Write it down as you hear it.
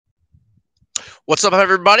What's up,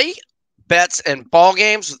 everybody? Bets and ball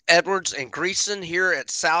games with Edwards and Greeson here at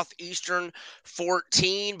Southeastern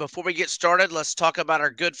 14. Before we get started, let's talk about our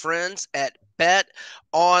good friends at Bet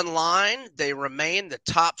Online. They remain the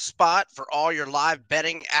top spot for all your live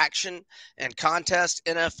betting action and contest.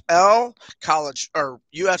 NFL, college or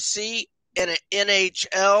UFC,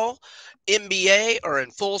 NHL, NBA are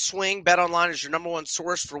in full swing. BetOnline is your number one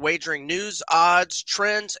source for wagering news, odds,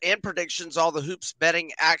 trends, and predictions. All the hoops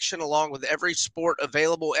betting action, along with every sport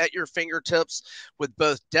available at your fingertips, with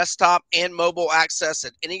both desktop and mobile access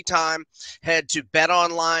at any time. Head to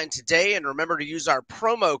BetOnline today and remember to use our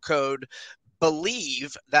promo code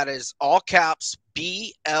BELIEVE. That is all caps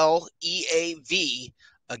BLEAV.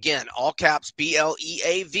 Again, all caps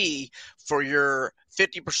BLEAV for your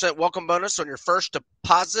 50% welcome bonus on your first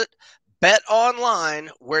deposit. Bet Online,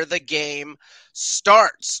 where the game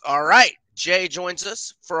starts. All right, Jay joins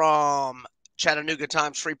us from Chattanooga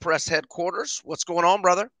Times Free Press headquarters. What's going on,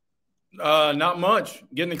 brother? Not much.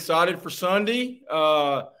 Getting excited for Sunday.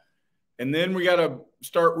 And then we got to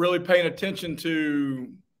start really paying attention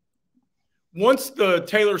to once the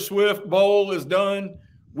Taylor Swift Bowl is done,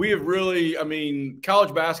 we have really,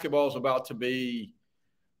 college basketball is about to be –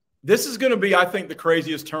 this is going to be, I think, the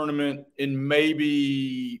craziest tournament in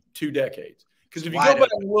maybe 2 decades. Because if you go back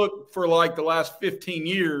and look for like the last 15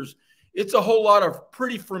 years, it's a whole lot of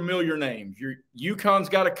pretty familiar names. UConn's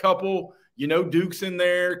got a couple. You know, Duke's in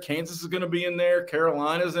there. Kansas is going to be in there.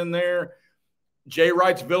 Carolina's in there. Jay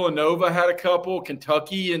Wright's Villanova had a couple.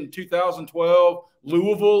 Kentucky in 2012.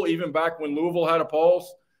 Louisville, even back when Louisville had a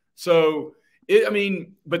pulse. So,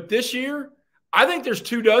 but this year – I think there's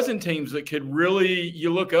 24 teams that could really,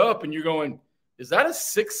 you look up and you're going, is that a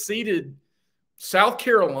 6-seeded South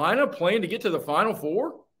Carolina playing to get to the Final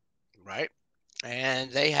Four? Right. And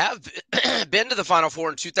they have been to the Final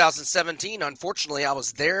Four in 2017. Unfortunately, I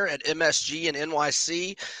was there at MSG in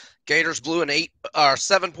NYC. Gators blew an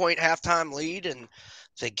 7-point halftime lead, and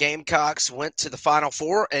the Gamecocks went to the Final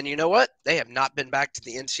Four, and you know what? They have not been back to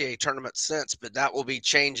the NCAA tournament since, but that will be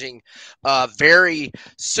changing very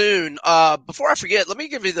soon. Before I forget, let me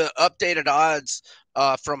give you the updated odds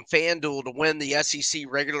from FanDuel to win the SEC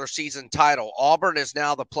regular season title. Auburn is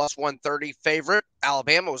now the plus 130 favorite.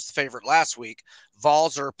 Alabama was the favorite last week.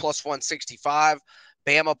 Vols are plus 165.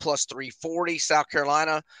 Bama plus 340, South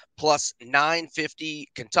Carolina plus 950,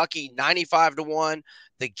 Kentucky 95-1.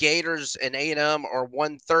 The Gators and A&M are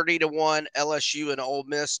 130-1. LSU and Ole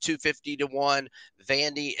Miss 250-1.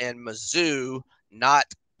 Vandy and Mizzou not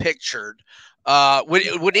pictured.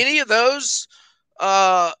 Would any of those?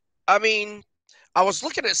 I was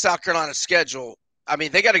looking at South Carolina's schedule.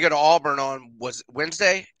 They got to go to Auburn on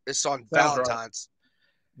Wednesday. It's on Valentine's.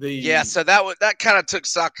 Right. So that kind of took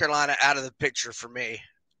South Carolina out of the picture for me.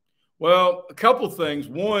 Well, a couple of things.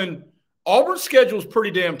 One, Auburn's schedule is pretty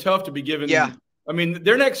damn tough to be given. Yeah.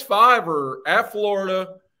 Their next 5 are at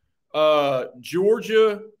Florida,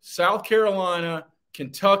 Georgia, South Carolina,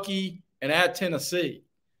 Kentucky, and at Tennessee.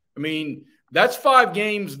 That's 5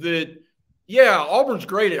 games that, Auburn's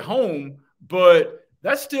great at home, but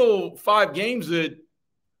that's still 5 games that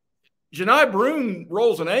Janai Broome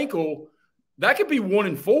rolls an ankle. That could be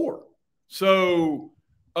 1-4. So,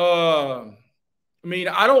 I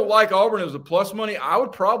don't like Auburn as a plus money. I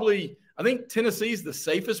think Tennessee's the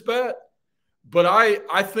safest bet, but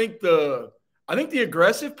I think the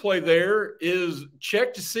aggressive play there is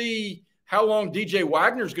check to see how long DJ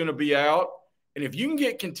Wagner's going to be out. And if you can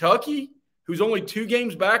get Kentucky, who's only 2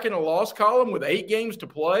 games back in a loss column with 8 games to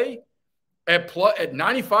play at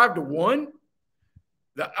 95-1,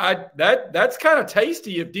 that's kind of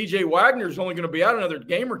tasty if DJ Wagner is only going to be out another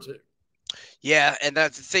game or 2. Yeah, and the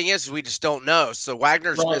thing is, we just don't know. So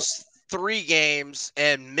Wagner's missed 3 games,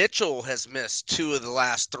 and Mitchell has missed 2 of the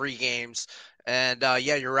last 3 games. And,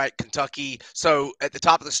 you're right, Kentucky. So at the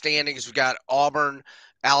top of the standings, we've got Auburn,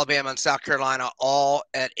 Alabama, and South Carolina all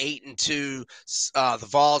at 8-2. The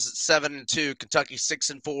Vols at 7-2. Kentucky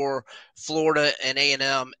 6-4. Florida and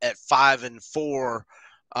A&M at 5-4.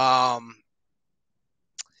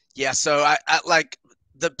 So I like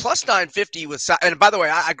the plus 950 with, and by the way,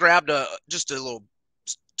 I grabbed just a little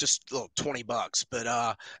 $20,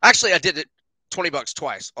 but actually I did it $20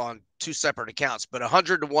 twice on 2 separate accounts, but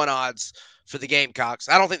 100-1 odds for the Gamecocks.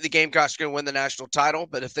 I don't think the Gamecocks are going to win the national title,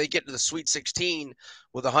 but if they get to the Sweet 16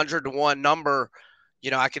 with 100-1 number,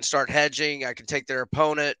 I can start hedging. I can take their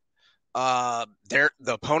opponent, the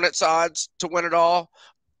opponent's odds to win it all,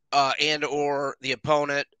 and or the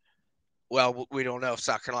opponent. Well, we don't know if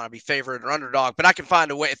South Carolina will be favored or underdog, but I can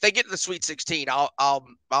find a way. If they get to the Sweet 16, I'll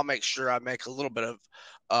make sure I make a little bit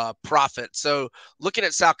of profit. So looking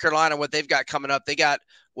at South Carolina, what they've got coming up, they got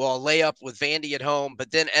Well, a layup with Vandy at home,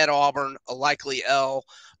 but then at Auburn, a likely L.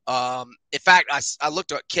 In fact, I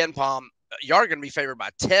looked at Ken Palm. Y'all are going to be favored by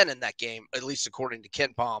 10 in that game, at least according to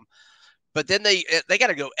Ken Palm. But then they got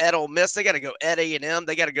to go at Ole Miss. They got to go at A&M.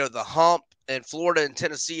 They got to go to the Hump. And Florida and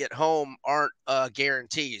Tennessee at home aren't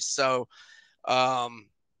guarantees. So I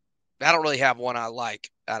don't really have one I like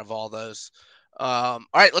out of all those. All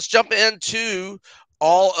right, let's jump into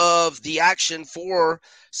all of the action for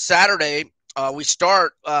Saturday. We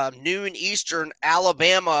start noon Eastern,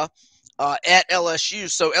 Alabama at LSU.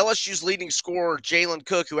 So LSU's leading scorer, Jalen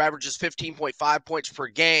Cook, who averages 15.5 points per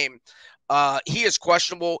game, he is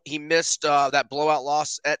questionable. He missed that blowout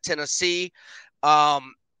loss at Tennessee.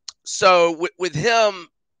 So with him,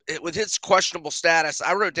 with his questionable status,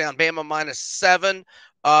 I wrote down Bama -7.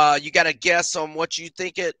 You got to guess on what you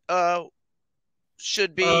think it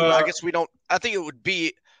should be. I guess we don't. I think it would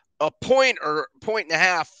be a point or point and a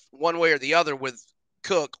half, one way or the other, with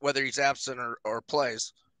Cook, whether he's absent or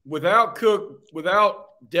plays. Without Cook,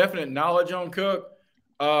 without definite knowledge on Cook,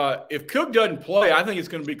 if Cook doesn't play, I think it's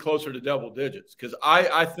going to be closer to double digits because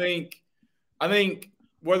I think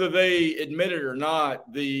whether they admit it or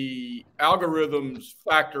not, the algorithms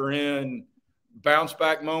factor in bounce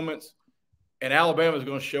back moments, and Alabama is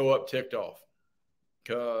going to show up ticked off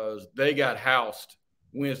because they got housed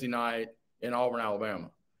Wednesday night in Auburn,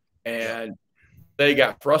 Alabama, and they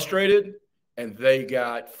got frustrated and they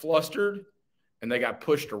got flustered and they got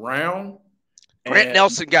pushed around. Grant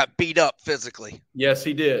Nelson got beat up physically. Yes,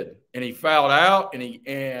 he did, and he fouled out,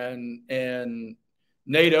 and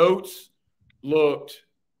Nate Oates looked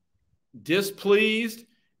displeased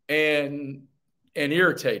and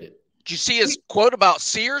irritated. Did you see his quote about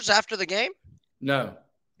Sears after the game? No.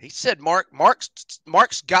 He said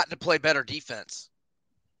Mark's got to play better defense.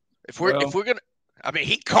 If we're gonna, I mean,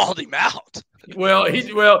 he called him out. Well,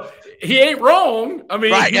 he ain't wrong. I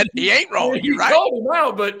mean, right, he ain't wrong. You're right. He called him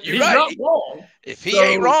out, but he's not wrong. If he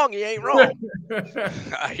ain't wrong, he ain't wrong.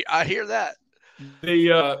 I hear that.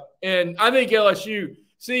 And I think LSU.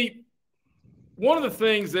 See, one of the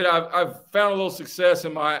things that I've found a little success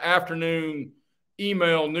in my afternoon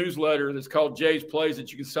email newsletter that's called Jay's Plays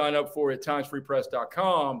that you can sign up for at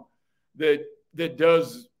timesfreepress.com that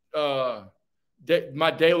does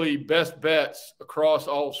my daily best bets across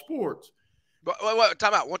all sports. But wait,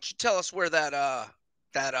 time out. Why don't you tell us where that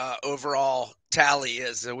overall tally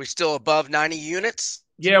is? Are we still above 90 units?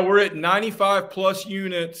 Yeah, we're at 95 plus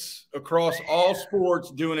units across all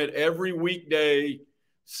sports, doing it every weekday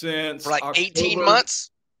since for like October, 18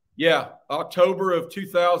 months. Yeah, October of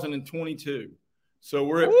 2022. So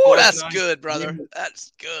we're at. Ooh, that's good, brother. Units.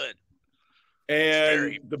 That's good.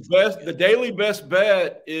 And the daily best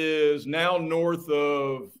bet is now north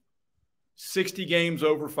of 60 games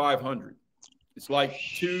over 500. It's like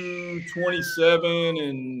 227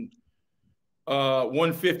 and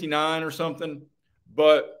 159 or something.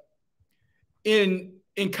 But in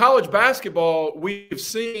college basketball, we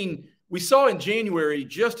saw in January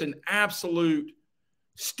just an absolute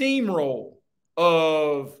steamroll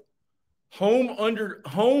of home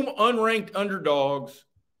unranked underdogs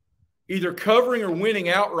either covering or winning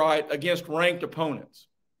outright against ranked opponents.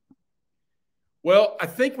 Well, I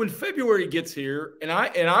think when February gets here, and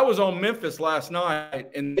I was on Memphis last night,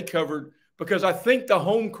 and they covered because I think the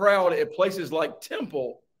home crowd at places like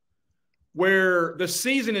Temple, where the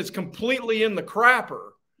season is completely in the crapper,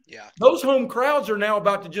 those home crowds are now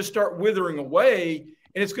about to just start withering away,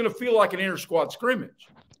 and it's going to feel like an inter-squad scrimmage.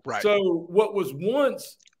 Right. So what was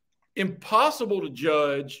once impossible to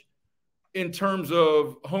judge in terms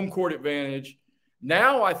of home court advantage,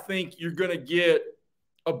 now I think you're going to get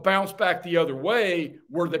a bounce back the other way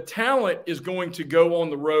where the talent is going to go on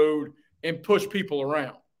the road and push people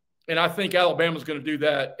around. And I think Alabama's going to do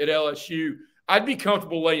that at LSU. I'd be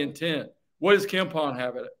comfortable laying 10. What does Ken Palm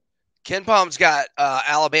have at it? Ken Palm's got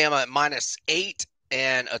Alabama at -8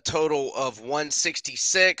 and a total of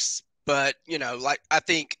 166. But, I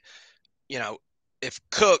think, if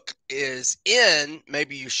Cook is in,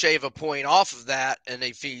 maybe you shave a point off of that, and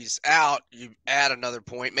if he's out, you add another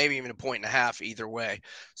point, maybe even a point and a half either way.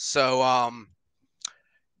 So, I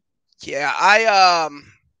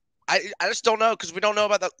just don't know because we don't know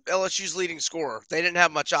about the LSU's leading scorer. They didn't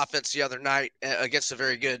have much offense the other night against a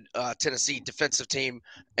very good Tennessee defensive team,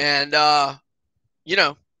 and their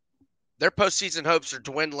postseason hopes are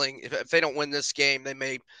dwindling. If they don't win this game,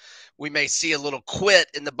 we may see a little quit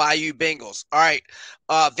in the Bayou Bengals. All right,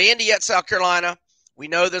 Vandy at South Carolina. We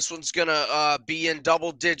know this one's going to be in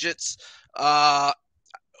double digits. I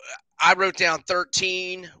wrote down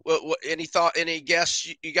 13. Any guess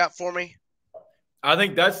you got for me? I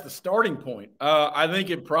think that's the starting point. I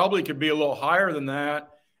think it probably could be a little higher than that.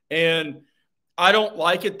 And I don't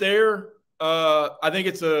like it there. I think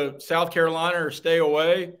it's a South Carolina or stay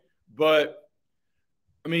away. But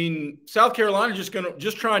I mean, South Carolina just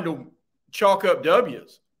trying to chalk up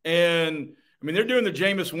W's. And I mean, they're doing the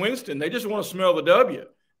Jameis Winston. They just want to smell the W.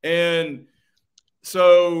 And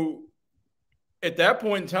so at that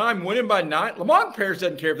point in time, winning by 9, Lamont Paris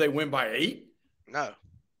doesn't care if they win by 8. No.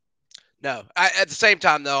 At the same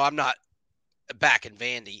time, though, I'm not backing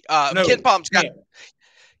Vandy. No, Ken Palm's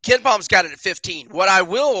got it at 15. What I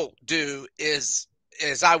will do is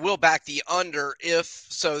I will back the under if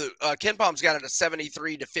so. Ken Palm's got it a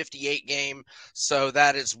 73-58 game, so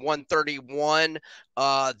that is 131.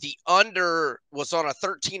 The under was on a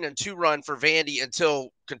 13-2 run for Vandy until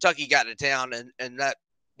Kentucky got it down, and that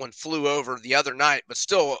one flew over the other night. But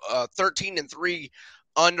still, 13-3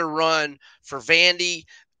 under run for Vandy.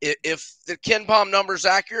 If the Ken Palm number is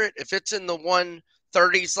accurate, if it's in the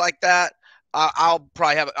 130s like that, I'll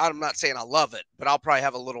probably have. I'm not saying I love it, but I'll probably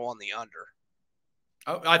have a little on the under.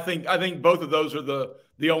 I think both of those are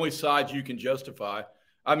the only sides you can justify.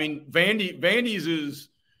 I mean, Vandy's is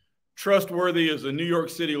trustworthy as a New York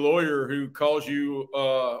City lawyer who calls you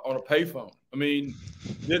on a payphone. I mean,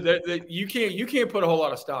 you can't put a whole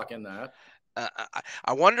lot of stock in that.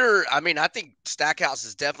 I wonder. I mean, I think Stackhouse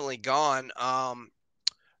is definitely gone.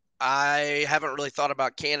 I haven't really thought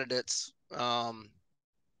about candidates.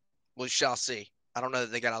 We shall see. I don't know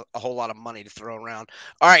that they got a whole lot of money to throw around.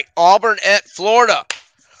 All right, Auburn at Florida.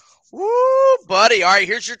 Woo, buddy. All right,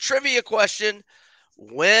 here's your trivia question.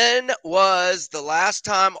 When was the last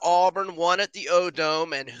time Auburn won at the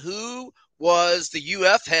O-Dome, and who was the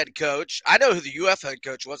UF head coach? I know who the UF head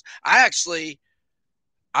coach was.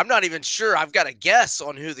 I'm not even sure. I've got a guess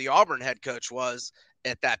on who the Auburn head coach was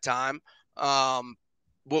at that time.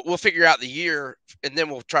 We'll figure out the year, and then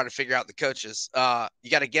we'll try to figure out the coaches.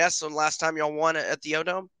 You got a guess on the last time y'all won at the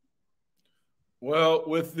O-Dome? Well,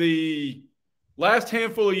 with the last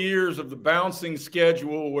handful of years of the bouncing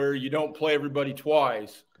schedule where you don't play everybody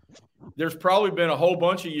twice, there's probably been a whole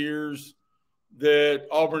bunch of years that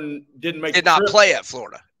Auburn did not play at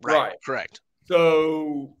Florida. Right. Correct.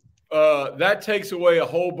 So that takes away a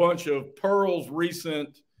whole bunch of Pearl's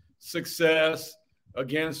recent success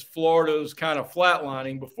against Florida's kind of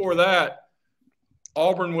flatlining. Before that,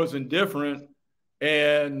 Auburn was indifferent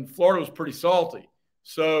and Florida was pretty salty.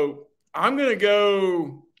 So I'm going to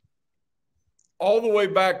go all the way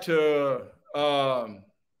back to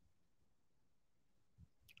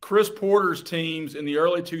Chris Porter's teams in the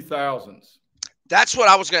early 2000s. That's what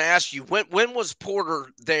I was going to ask you. When was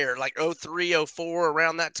Porter there? Like 03, 04,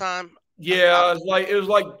 around that time? Yeah, it was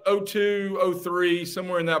like 02, 03,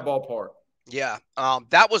 somewhere in that ballpark. Yeah,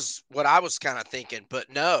 that was what I was kind of thinking, but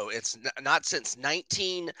no, it's not since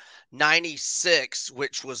 1996,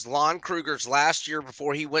 which was Lon Kruger's last year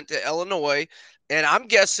before he went to Illinois. And I'm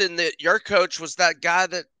guessing that your coach was that guy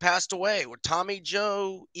that passed away with Tommy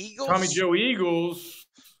Joe Eagles. Tommy Joe Eagles.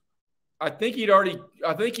 I think he'd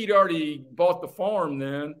already bought the farm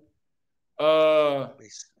then.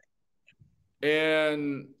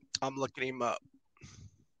 And I'm looking him up.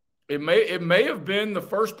 It may have been the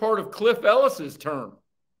first part of Cliff Ellis's term.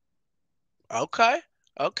 Okay,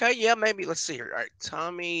 yeah, maybe. Let's see here. All right,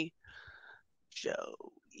 Tommy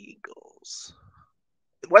Joe Eagles.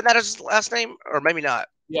 Wasn't that his last name, or maybe not?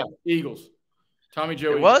 Yeah, Eagles. Tommy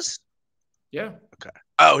Joe. It was. Yeah. Okay.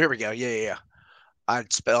 Oh, here we go. Yeah. I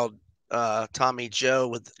spelled Tommy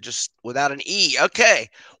Joe without an E. Okay.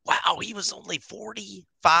 Wow, he was only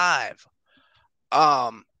 45.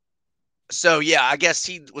 So, yeah, I guess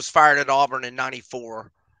he was fired at Auburn in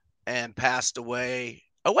 94 and passed away.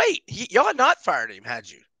 Oh, wait. Y'all had not fired him, had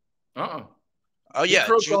you? Uh-uh. Oh, yeah.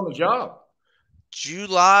 He on the job.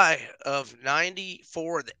 July of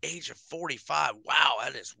 94 at the age of 45. Wow,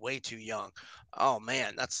 that is way too young. Oh,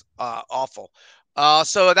 man, that's awful.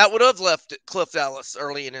 So that would have left Cliff Ellis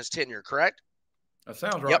early in his tenure, correct? That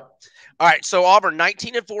sounds right. Yep. All right. So Auburn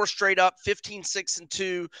 19-4 straight up,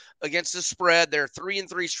 15-6-2 against the spread. They're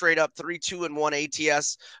 3-3 straight up, 3-2-1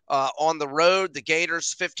 ATS on the road. The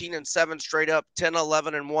Gators 15-7 straight up,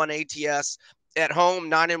 10-11-1 ATS at home.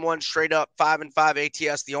 9-1 straight up,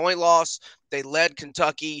 5-5 ATS. The only loss, they led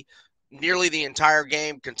Kentucky nearly the entire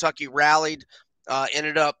game. Kentucky rallied,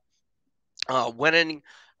 ended up winning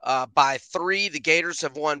by 3. The Gators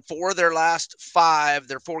have won 4 of their last 5.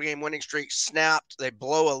 Their 4-game winning streak snapped. They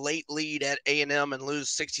blow a late lead at A&M and lose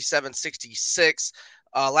 67-66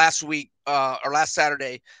 last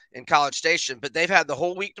Saturday in College Station. But they've had the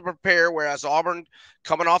whole week to prepare, whereas Auburn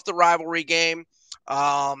coming off the rivalry game.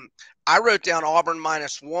 I wrote down Auburn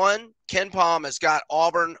 -1. Ken Palm has got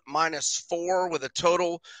Auburn -4 with a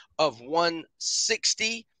total of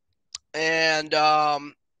 160. and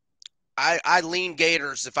I lean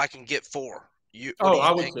Gators if I can get 4. What do you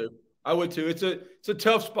I would think? too. I would too. It's a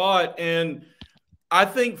tough spot, and I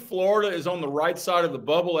think Florida is on the right side of the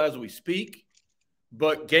bubble as we speak.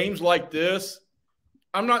 But games like this,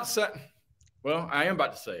 I'm not saying. Well, I am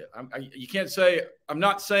about to say it. You can't say. I'm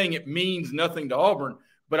not saying it means nothing to Auburn,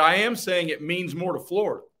 but I am saying it means more to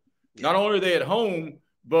Florida. Yeah. Not only are they at home,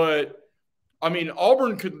 but I mean,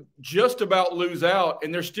 Auburn could just about lose out,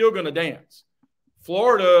 and they're still going to dance.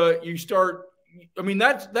 Florida, you start. I mean,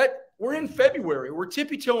 that we're in February. We're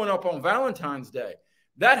tippy toeing up on Valentine's Day.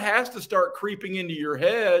 That has to start creeping into your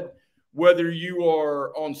head, whether you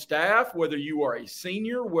are on staff, whether you are a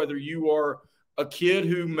senior, whether you are a kid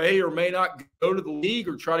who may or may not go to the league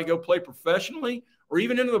or try to go play professionally or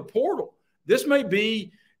even into the portal. This may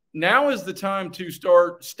be now is the time to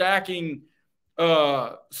start stacking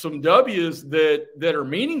some W's that are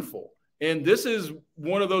meaningful. And this is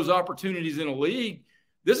one of those opportunities in a league.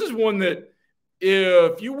 This is one that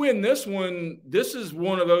if you win this one, this is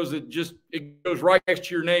one of those that just it goes right next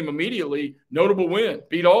to your name immediately. Notable win,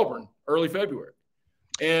 beat Auburn early February.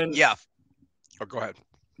 And yeah, go ahead.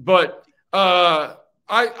 But I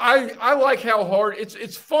like how hard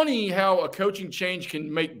it's funny how a coaching change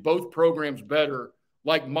can make both programs better.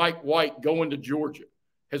 Like Mike White going to Georgia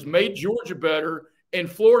has made Georgia better, and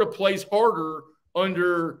Florida plays harder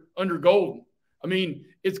under Golden. I mean,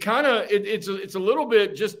 it's kind of it's a little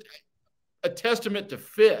bit just a testament to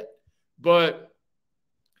fit, but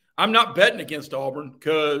I'm not betting against Auburn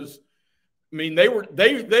because I mean they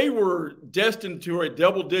were destined to a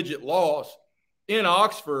double-digit loss in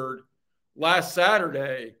Oxford last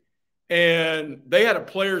Saturday, and they had a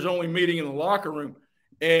players-only meeting in the locker room,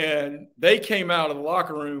 and they came out of the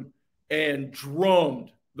locker room and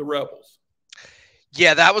drummed the Rebels.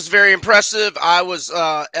 Yeah, that was very impressive. I was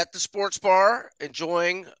at the sports bar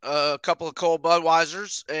enjoying a couple of cold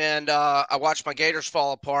Budweisers, and I watched my Gators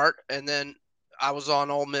fall apart. And then I was on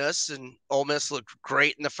Ole Miss, and Ole Miss looked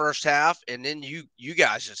great in the first half. And then you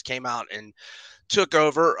guys just came out and took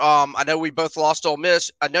over. I know we both lost Ole Miss.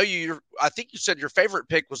 I know I think you said your favorite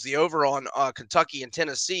pick was the over on Kentucky and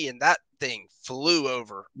Tennessee, and that thing flew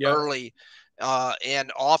over early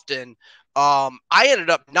and often. I ended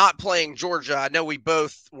up not playing Georgia. I know we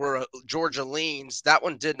both were Georgia leans. That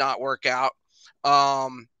one did not work out.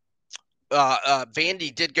 Vandy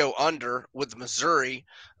did go under with Missouri.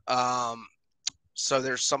 So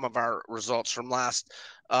there's some of our results from last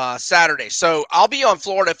Saturday. So I'll be on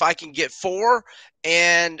Florida if I can get 4.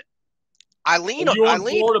 And I lean.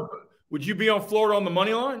 Florida? Would you be on Florida on the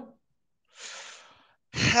money line?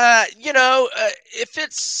 If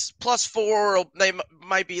it's +4, they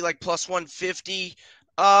might be like +150.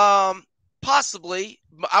 Possibly.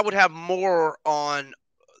 I would have more on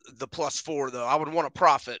the +4 though. I would want to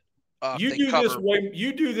profit. You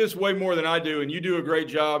do this way more than I do, and you do a great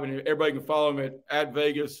job. And everybody can follow me at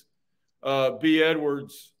Vegas B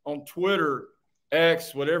Edwards on Twitter,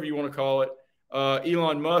 X, whatever you want to call it.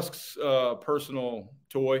 Elon Musk's personal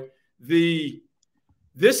toy.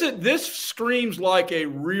 This screams like a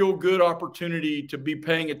real good opportunity to be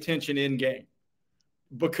paying attention in game,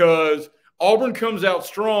 because Auburn comes out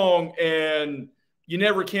strong and you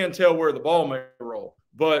never can tell where the ball may roll.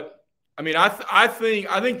 But I mean, I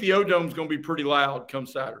think the O-Dome's going to be pretty loud come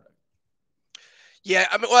Saturday. Yeah,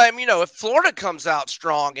 if Florida comes out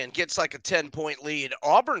strong and gets like a 10-point lead,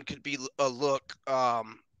 Auburn could be a look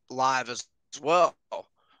live as well.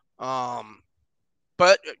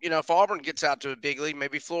 But, if Auburn gets out to a big lead,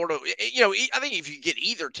 maybe Florida, I think if you get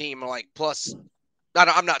either team like plus,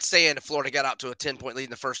 I'm not saying if Florida got out to a 10-point lead in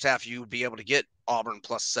the first half, you would be able to get Auburn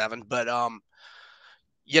 +7. But,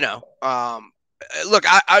 look,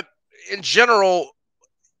 I in general,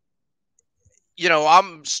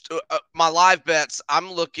 my live bets,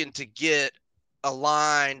 I'm looking to get a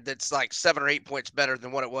line that's like 7 or 8 points better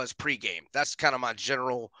than what it was pregame. That's kind of my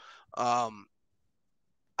general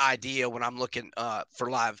idea when I'm looking for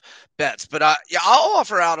live bets. But I'll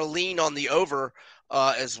offer out a lean on the over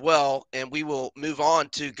as well, and we will move on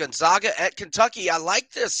to Gonzaga at Kentucky. I like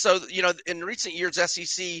this. So, in recent years,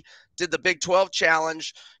 SEC did the Big 12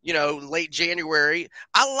 challenge, late January.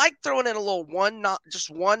 I like throwing in a little one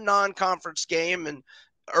non-conference game in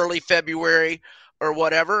early February or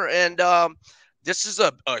whatever. And this is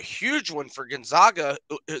a huge one for Gonzaga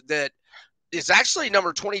that is actually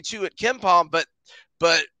number 22 at KenPom, but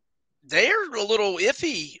they're a little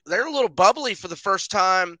iffy. They're a little bubbly for the first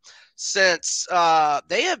time since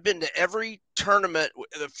they have been to every tournament,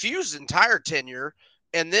 the Few's entire tenure,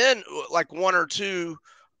 and then like one or two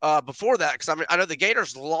before that, because I know the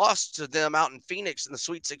Gators lost to them out in Phoenix in the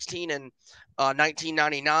Sweet 16 in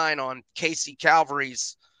 1999 on Casey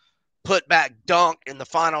Calvary's putback dunk in the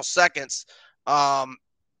final seconds.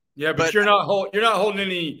 Yeah, but you're not holding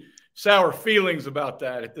any sour feelings about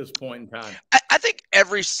that at this point in time. I think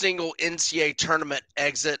every single NCAA tournament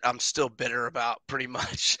exit, I'm still bitter about, pretty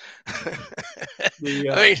much. I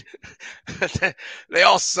mean, they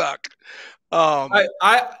all suck.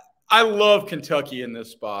 I love Kentucky in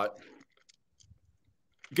this spot.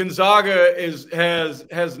 Gonzaga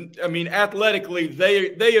has I mean, athletically,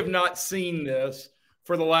 they have not seen this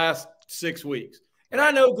for the last 6 weeks. And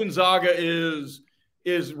I know Gonzaga is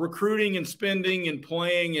recruiting and spending and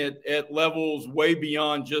playing at levels way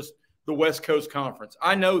beyond just the West Coast Conference.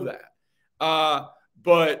 I know that.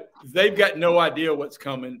 But they've got no idea what's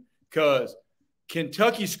coming because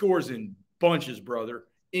Kentucky scores in bunches, brother,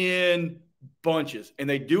 in bunches. And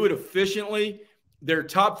they do it efficiently. They're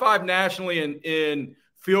top 5 nationally in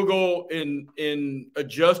field goal, in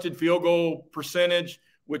adjusted field goal percentage,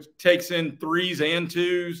 which takes in 3s and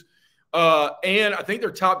 2s. And I think they're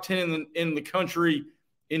top 10 in the country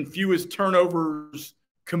in fewest turnovers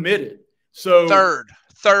committed. So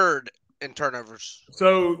third in turnovers.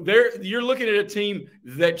 So you're looking at a team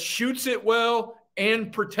that shoots it well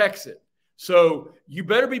and protects it. So you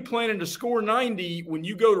better be planning to score 90 when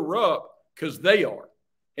you go to Rupp, because they are.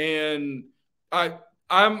 And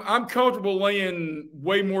I'm comfortable laying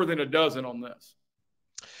way more than a dozen on this.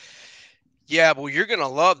 Yeah, well, you're going to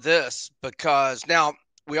love this, because now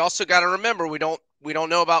we also got to remember we don't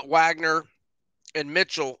know about Wagner and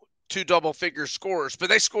Mitchell, 2 double-figure scorers, but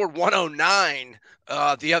they scored 109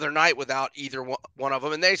 the other night without either one of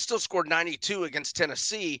them, and they still scored 92 against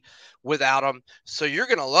Tennessee without them. So you're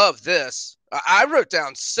going to love this. I wrote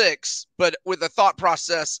down 6, but with the thought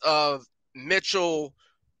process of Mitchell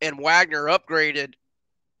and Wagner upgraded,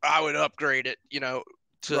 I would upgrade it,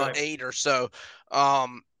 to right. 8 or so.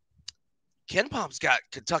 KenPom's got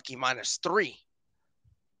Kentucky -3.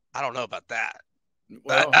 I don't know about that.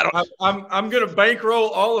 Well, I'm going to bankroll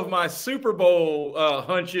all of my Super Bowl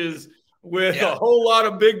hunches with a whole lot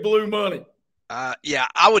of big blue money. Yeah,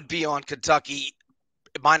 I would be on Kentucky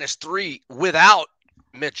 -3 without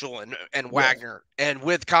Mitchell and Wagner, and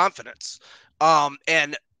with confidence.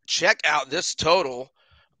 And check out this total.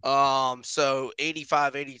 So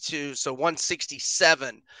 85-82, so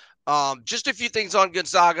 167. Just a few things on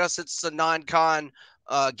Gonzaga, since it's a non-con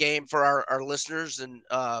game for our listeners and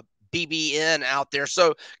BBN out there.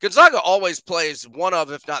 So Gonzaga always plays one of,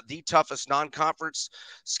 if not the toughest non-conference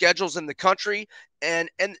schedules in the country. And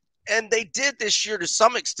they did this year to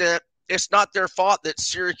some extent. It's not their fault that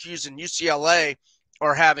Syracuse and UCLA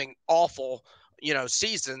are having awful,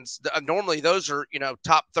 seasons. Normally those are,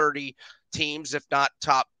 top 30 teams, if not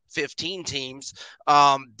top 15 teams.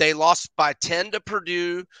 They lost by 10 to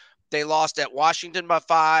Purdue. They lost at Washington by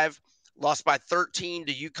 5, lost by 13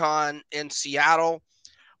 to UConn in Seattle,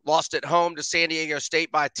 lost at home to San Diego State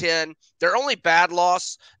by 10. Their only bad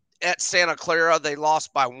loss at Santa Clara, they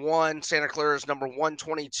lost by 1. Santa Clara is number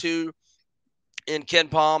 122 in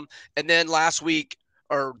KenPom. And then last week,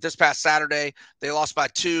 or this past Saturday, they lost by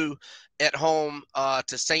 2 at home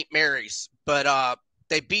to St. Mary's. But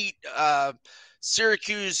they beat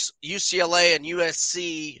Syracuse, UCLA, and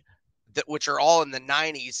USC, which are all in the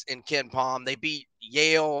 90s in KenPom. They beat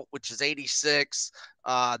Yale, which is 86.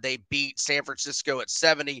 They beat San Francisco at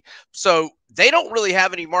 70. So they don't really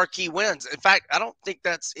have any marquee wins. In fact, I don't think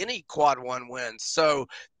that's any quad 1 wins. So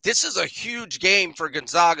this is a huge game for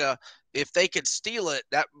Gonzaga. If they could steal it,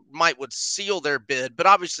 that would seal their bid. But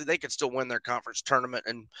obviously they could still win their conference tournament,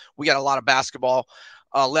 and we got a lot of basketball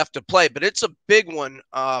left to play. But it's a big one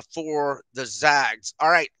for the Zags. All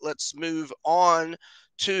right, let's move on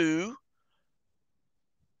to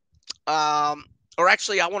or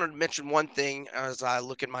actually, I wanted to mention one thing as I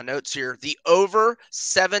look at my notes here. The over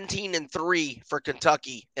 17-3 for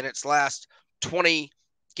Kentucky in its last 20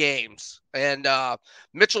 games. And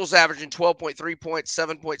Mitchell's averaging 12.3 points,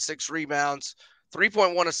 7.6 rebounds,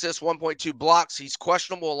 3.1 assists, 1.2 blocks. He's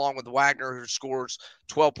questionable, along with Wagner, who scores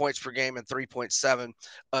 12 points per game and 3.7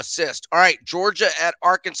 assists. All right, Georgia at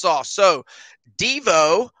Arkansas. So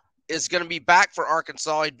Devo is going to be back for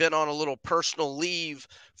Arkansas. He'd been on a little personal leave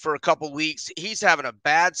for a couple weeks. He's having a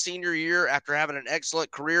bad senior year after having an excellent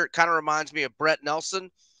career. It kind of reminds me of Brett Nelson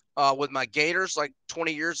with my Gators like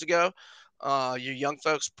 20 years ago. You young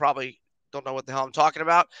folks probably don't know what the hell I'm talking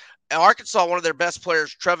about. Arkansas, one of their best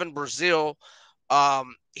players, Trevin Brazile,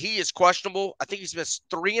 he is questionable. I think he's missed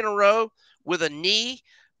 3 in a row with a knee.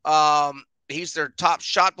 He's their top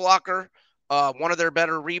shot blocker. one of their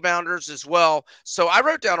better rebounders as well. So I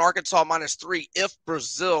wrote down Arkansas -3 if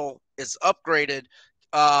Brazil is upgraded.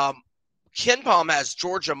 KenPom has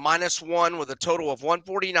Georgia -1 with a total of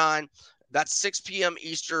 149. That's 6 p.m.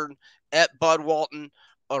 Eastern at Bud Walton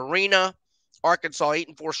Arena. Arkansas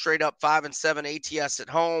 8-4 straight up, 5-7 ATS at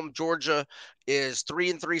home. Georgia is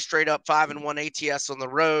 3-3 straight up, 5-1 ATS on the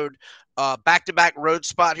road. Back-to-back road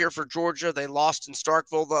spot here for Georgia. They lost in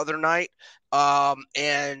Starkville the other night,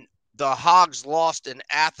 and the Hogs lost in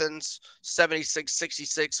Athens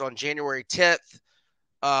 76-66 on January 10th.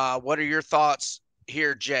 What are your thoughts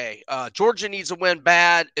here, Jay? Georgia needs a win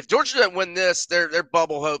bad. If Georgia doesn't win this, their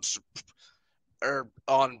bubble hopes are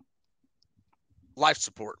on life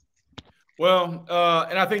support. Well,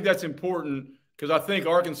 and I think that's important because I think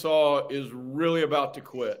Arkansas is really about to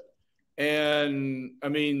quit. And, I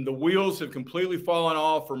mean, the wheels have completely fallen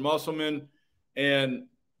off for Musselman. And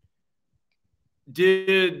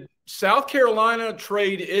did South Carolina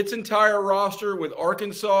trade its entire roster with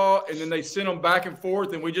Arkansas, and then they sent them back and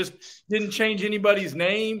forth, and we just didn't change anybody's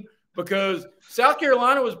name? Because South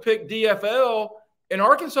Carolina was picked DFL, and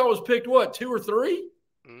Arkansas was picked, what, 2 or 3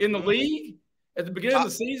 in the league at the beginning of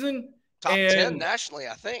the season? Top 10 nationally,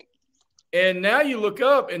 I think. And now you look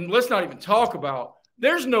up, and let's not even talk about,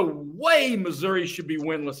 there's no way Missouri should be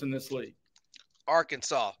winless in this league.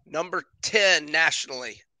 Arkansas, number 10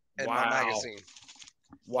 nationally in my magazine.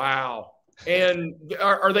 Wow. And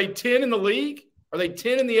are they 10 in the league? Are they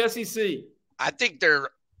 10 in the SEC? I think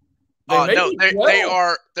they're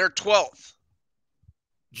they're 12th.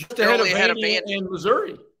 Just ahead of Vandy and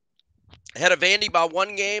Missouri. Ahead of Vandy by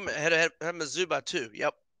 1 game, ahead of Mizzou by 2.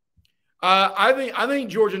 Yep. I think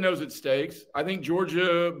Georgia knows its stakes. I think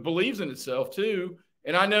Georgia believes in itself too.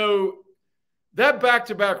 And I know that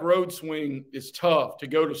back-to-back road swing is tough to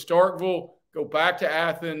go to Starkville, go back to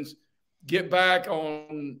Athens, get back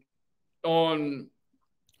on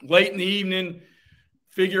late in the evening,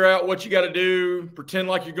 figure out what you got to do, pretend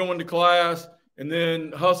like you're going to class, and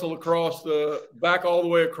then hustle back all the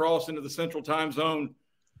way across into the Central Time Zone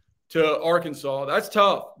to Arkansas. That's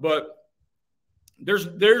tough, but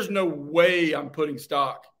there's no way I'm putting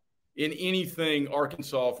stock in anything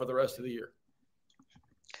Arkansas for the rest of the year.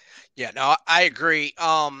 Yeah, no, I agree.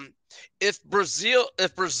 If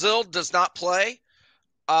Brazil does not play,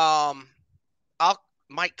 I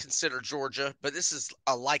might consider Georgia, but this is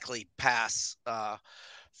a likely pass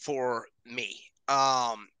for me.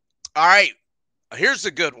 All right, here's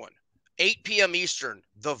a good one. 8 p.m. Eastern,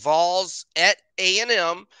 the Vols at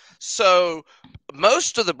A&M. So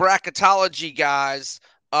most of the bracketology guys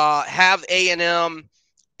have A&M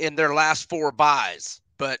in their last 4 byes,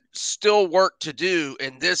 but still work to do,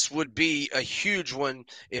 and this would be a huge one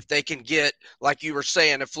if they can get, like you were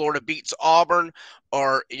saying, if Florida beats Auburn,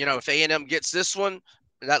 or, if A&M gets this one,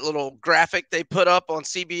 that little graphic they put up on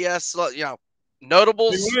CBS,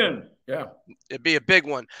 notables. Big win. Yeah. It'd be a big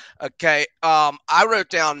one. Okay. I wrote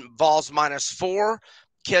down Vols -4.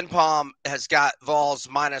 KenPom has got Vols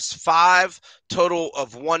 -5, total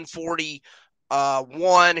of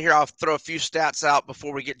 141. Here, I'll throw a few stats out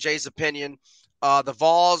before we get Jay's opinion. The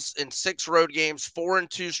Vols in 6 road games,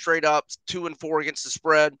 4-2 straight up, 2-4 against the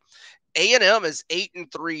spread. A&M is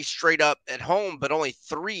 8-3 straight up at home, but only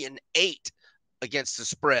 3-8 against the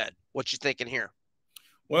spread. What you thinking here?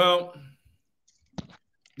 Well,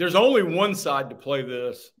 there's only one side to play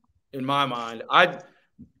this in my mind.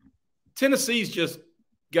 Tennessee's just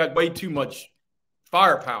got way too much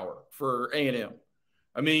firepower for A&M.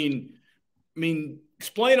 I mean,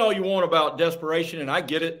 explain all you want about desperation, and I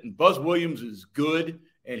get it. And Buzz Williams is good,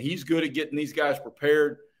 and he's good at getting these guys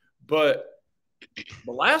prepared. But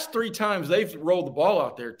the last 3 times they've rolled the ball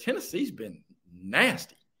out there, Tennessee's been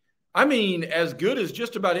nasty. I mean, as good as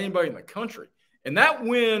just about anybody in the country. And that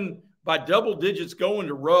win by double digits going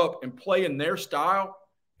to Rupp and playing their style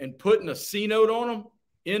and putting a C note on them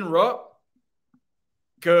in Rupp,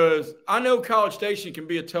 because I know College Station can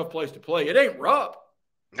be a tough place to play. It ain't Rupp.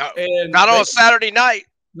 No, and not on a Saturday night.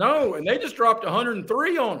 No, and they just dropped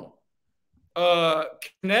 103 on them.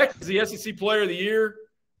 Connect is the SEC Player of the Year,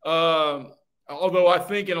 although I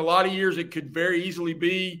think in a lot of years it could very easily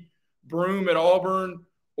be Broome at Auburn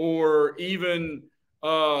or even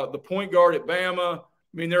the point guard at Bama. I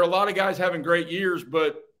mean, there are a lot of guys having great years,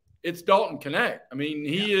 but it's Dalton Connect. I mean,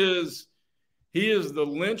 he is the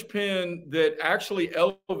linchpin that actually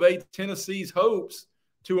elevates Tennessee's hopes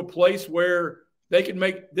to a place where they could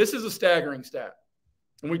make – this is a staggering stat.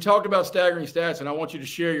 And we talked about staggering stats, and I want you to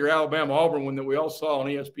share your Alabama-Auburn one that we all saw on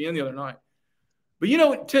ESPN the other night.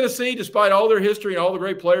 But, Tennessee, despite all their history and all the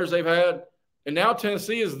great players they've had, and now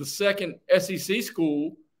Tennessee is the second SEC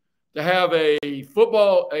school to have a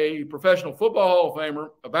professional football Hall of Famer,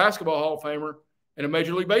 a basketball Hall of Famer, and a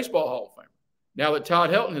Major League Baseball Hall of Famer, now that Todd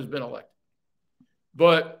Helton has been elected.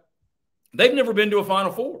 But they've never been to a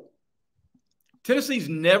Final Four. Tennessee's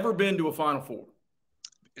never been to a Final Four.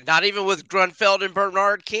 Not even with Grunfeld and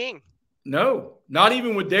Bernard King. No, not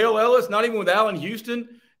even with Dale Ellis, not even with Allen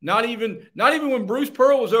Houston, not even when Bruce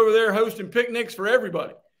Pearl was over there hosting picnics for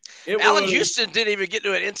everybody. Allen Houston didn't even get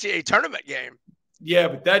to an NCAA tournament game. Yeah,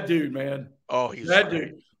 but that dude, man. Oh, he's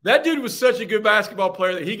that dude was such a good basketball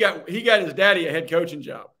player that he got his daddy a head coaching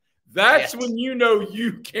job. That's when you know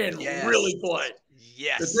you can really play.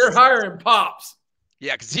 Yes. Because they're hiring pops.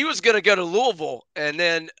 Yeah, because he was going to go to Louisville, and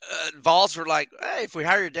then Vols were like, hey, if we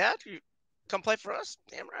hire your dad, you come play for us?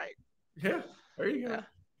 Damn right. Yeah, there you go. Yeah.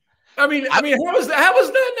 I mean, how was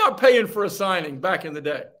that not paying for a signing back in the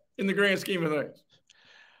day, in the grand scheme of things?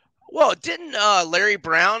 Well, didn't Larry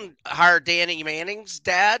Brown hire Danny Manning's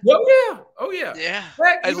dad? Oh, yeah. Yeah.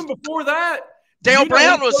 Even before that. Dale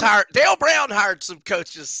Brown was hired. Dale Brown hired some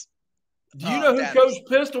coaches. Do you know who coached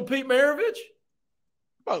Pistol Pete Maravich?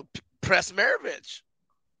 Oh, Press Maravich.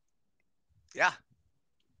 Yeah.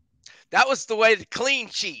 That was the way to clean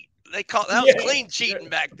cheat. They called that was clean cheating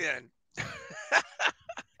back then.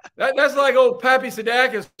 That's like old Pappy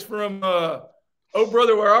Sadakis from Oh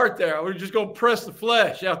Brother, Where Art Thou? We're just going to press the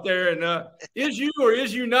flesh out there. And is you or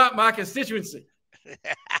is you not my constituency?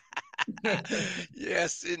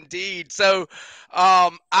 Yes, indeed. So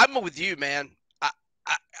I'm with you, man.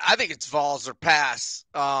 I think it's Vols or pass.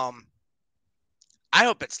 I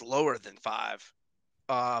hope it's lower than 5,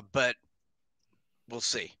 but we'll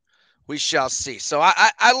see. We shall see. So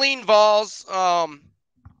I lean Vols.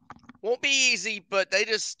 Won't be easy, but they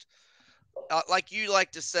just like you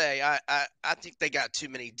like to say. I think they got too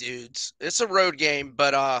many dudes. It's a road game,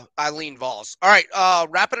 but I lean Vols. All right,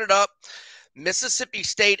 wrapping it up. Mississippi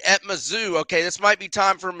State at Mizzou. Okay, this might be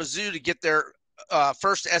time for Mizzou to get their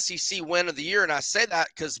first SEC win of the year, and I say that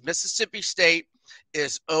because Mississippi State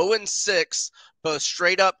is 0-6, both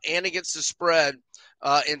straight up and against the spread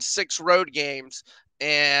in 6 road games,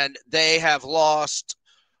 and they have lost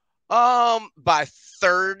by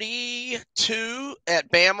 32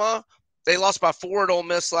 at Bama. They lost by 4 at Ole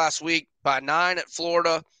Miss last week, by 9 at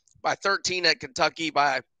Florida, by 13 at Kentucky,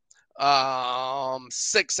 by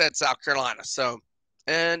 6 at South Carolina. So,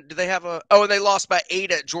 and do they have and they lost by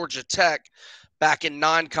 8 at Georgia Tech back in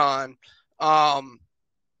non-con. Hard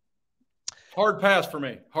pass for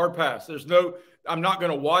me. Hard pass. I'm not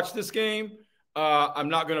going to watch this game. I'm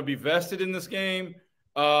not going to be vested in this game.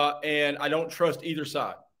 And I don't trust either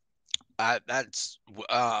side. That's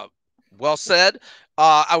well said.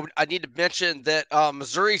 I need to mention that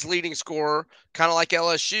Missouri's leading scorer, kind of like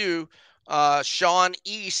LSU, Sean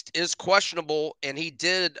East, is questionable, and he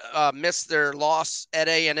did miss their loss at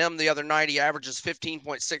A&M the other night. He averages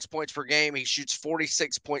 15.6 points per game. He shoots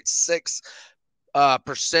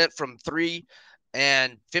 46.6% from 3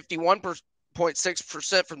 and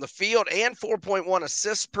 51.6% from the field and 4.1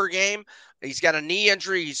 assists per game. He's got a knee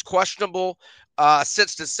injury. He's questionable.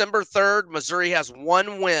 Since December 3rd, Missouri has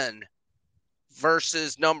 1 win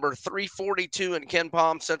versus number 342 in Ken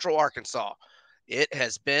Palm, Central Arkansas. It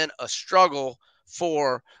has been a struggle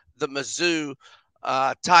for the Mizzou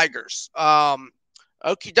Tigers. Okie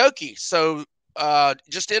dokie. So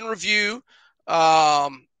just in review,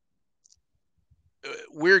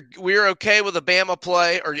 we're okay with a Bama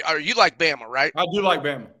play, or you like Bama, right? I do like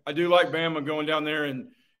Bama. I do like Bama going down there and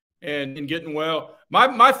getting well.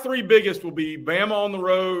 My 3 biggest will be Bama on the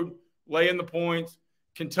road, laying the points.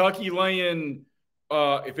 Kentucky laying,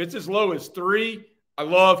 if it's as low as 3, I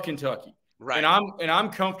love Kentucky. Right. And I'm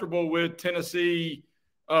comfortable with Tennessee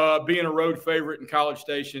being a road favorite in College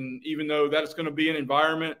Station, even though that's going to be an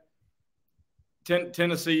environment.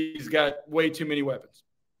 Tennessee's got way too many weapons.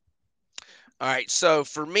 All right, so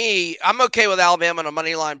for me, I'm okay with Alabama in a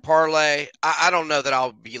money line parlay. I don't know that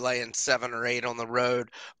I'll be laying 7 or 8 on the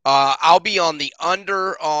road. I'll be on the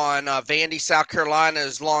under on Vandy, South Carolina,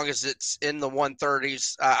 as long as it's in the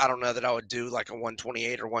 130s. I don't know that I would do like a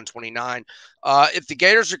 128 or 129. If the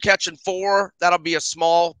Gators are catching 4, that'll be a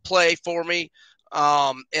small play for me.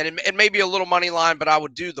 And it may be a little money line, but I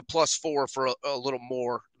would do the +4 for a little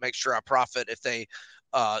more, make sure I profit if they,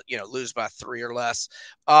 lose by 3 or less.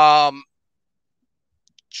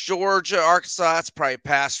 Georgia, Arkansas, that's probably a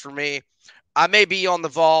pass for me. I may be on the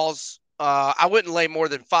Vols. I wouldn't lay more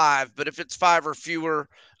than 5, but if it's 5 or fewer,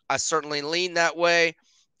 I certainly lean that way.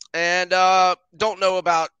 And don't know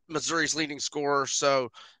about Missouri's leading scorer, so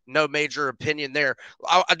no major opinion there.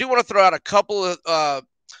 I do want to throw out a couple of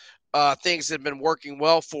things that have been working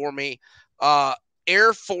well for me.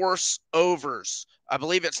 Air Force overs. I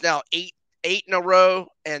believe it's now eight in a row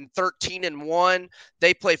and 13-1.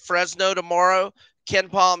 They play Fresno tomorrow. Ken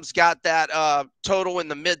Palm's got that total in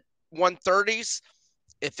the mid 130s.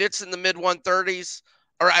 If it's in the mid 130s,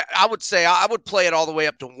 or I would say I would play it all the way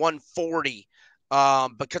up to 140,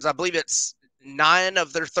 because I believe it's 9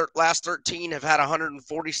 of their last 13 have had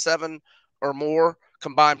 147 or more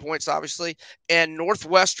combined points, obviously. And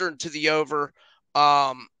Northwestern to the over.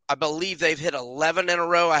 I believe they've hit 11 in a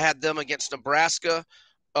row. I had them against Nebraska.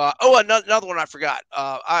 Another one I forgot.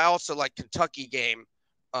 I also like Kentucky game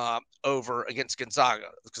over against Gonzaga,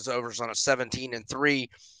 because over's on a 17-3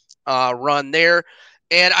 run there.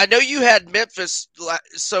 And I know you had Memphis.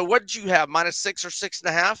 So what did you have? -6 or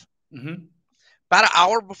 6.5? Mm-hmm. About an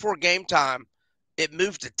hour before game time, it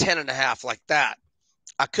moved to 10.5 like that.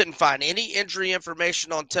 I couldn't find any injury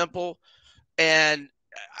information on Temple, and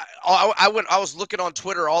I was looking on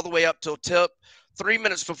Twitter all the way up till tip. 3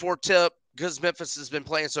 minutes before tip, because Memphis has been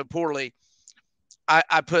playing so poorly,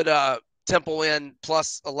 I put Temple in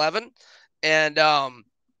 +11, and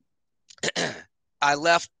I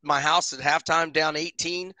left my house at halftime down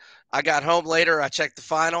 18. I got home later. I checked the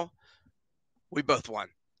final. We both won.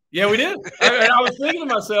 Yeah, we did. And I was thinking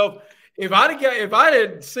to myself, if I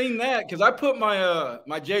had seen that, because I put my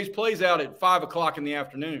my Jay's plays out at 5:00 in the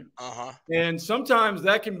afternoon, and sometimes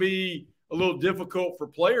that can be a little difficult for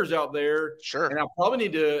players out there. Sure. And I probably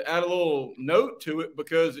need to add a little note to it,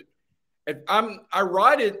 because if I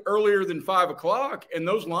write it earlier than 5:00, and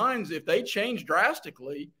those lines, if they change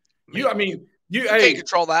drastically, you can't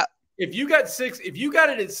control that. If you got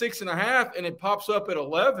it at 6.5 and it pops up at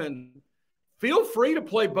 11, feel free to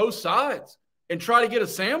play both sides and try to get a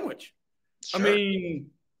sandwich. Sure. I mean,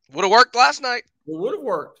 would have worked last night. It would have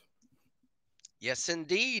worked. Yes,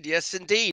 indeed. Yes, indeed.